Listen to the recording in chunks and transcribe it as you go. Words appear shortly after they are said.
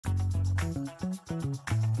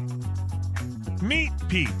Meet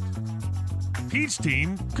Pete. Pete's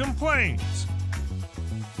team complains.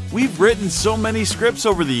 We've written so many scripts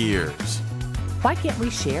over the years. Why can't we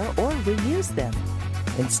share or reuse them?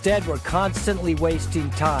 Instead, we're constantly wasting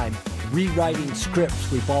time rewriting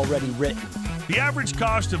scripts we've already written. The average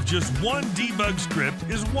cost of just one debug script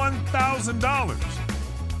is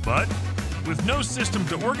 $1,000. But with no system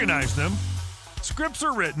to organize them, scripts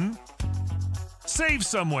are written, saved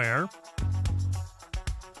somewhere,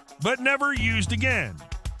 but never used again.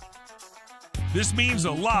 This means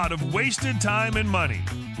a lot of wasted time and money.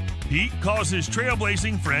 Pete calls his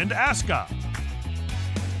trailblazing friend ASCOT.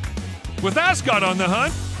 With ASCOT on the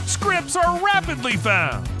hunt, scripts are rapidly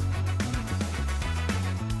found.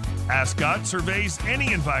 ASCOT surveys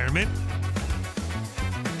any environment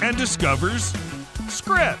and discovers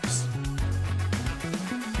scripts.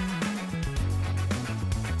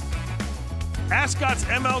 ASCOT's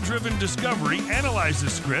ML-driven discovery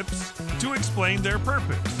analyzes scripts to explain their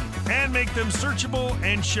purpose and make them searchable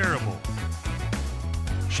and shareable.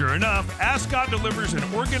 Sure enough, ASCOT delivers an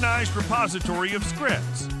organized repository of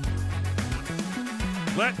scripts.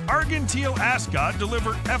 Let Arganteal ASCOT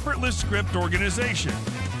deliver effortless script organization.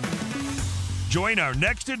 Join our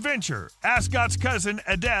next adventure. ASCOT's cousin,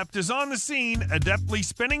 Adept, is on the scene, adeptly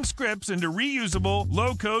spinning scripts into reusable,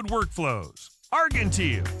 low-code workflows.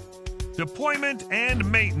 Arganteal. Deployment and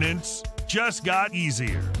maintenance just got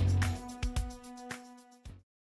easier.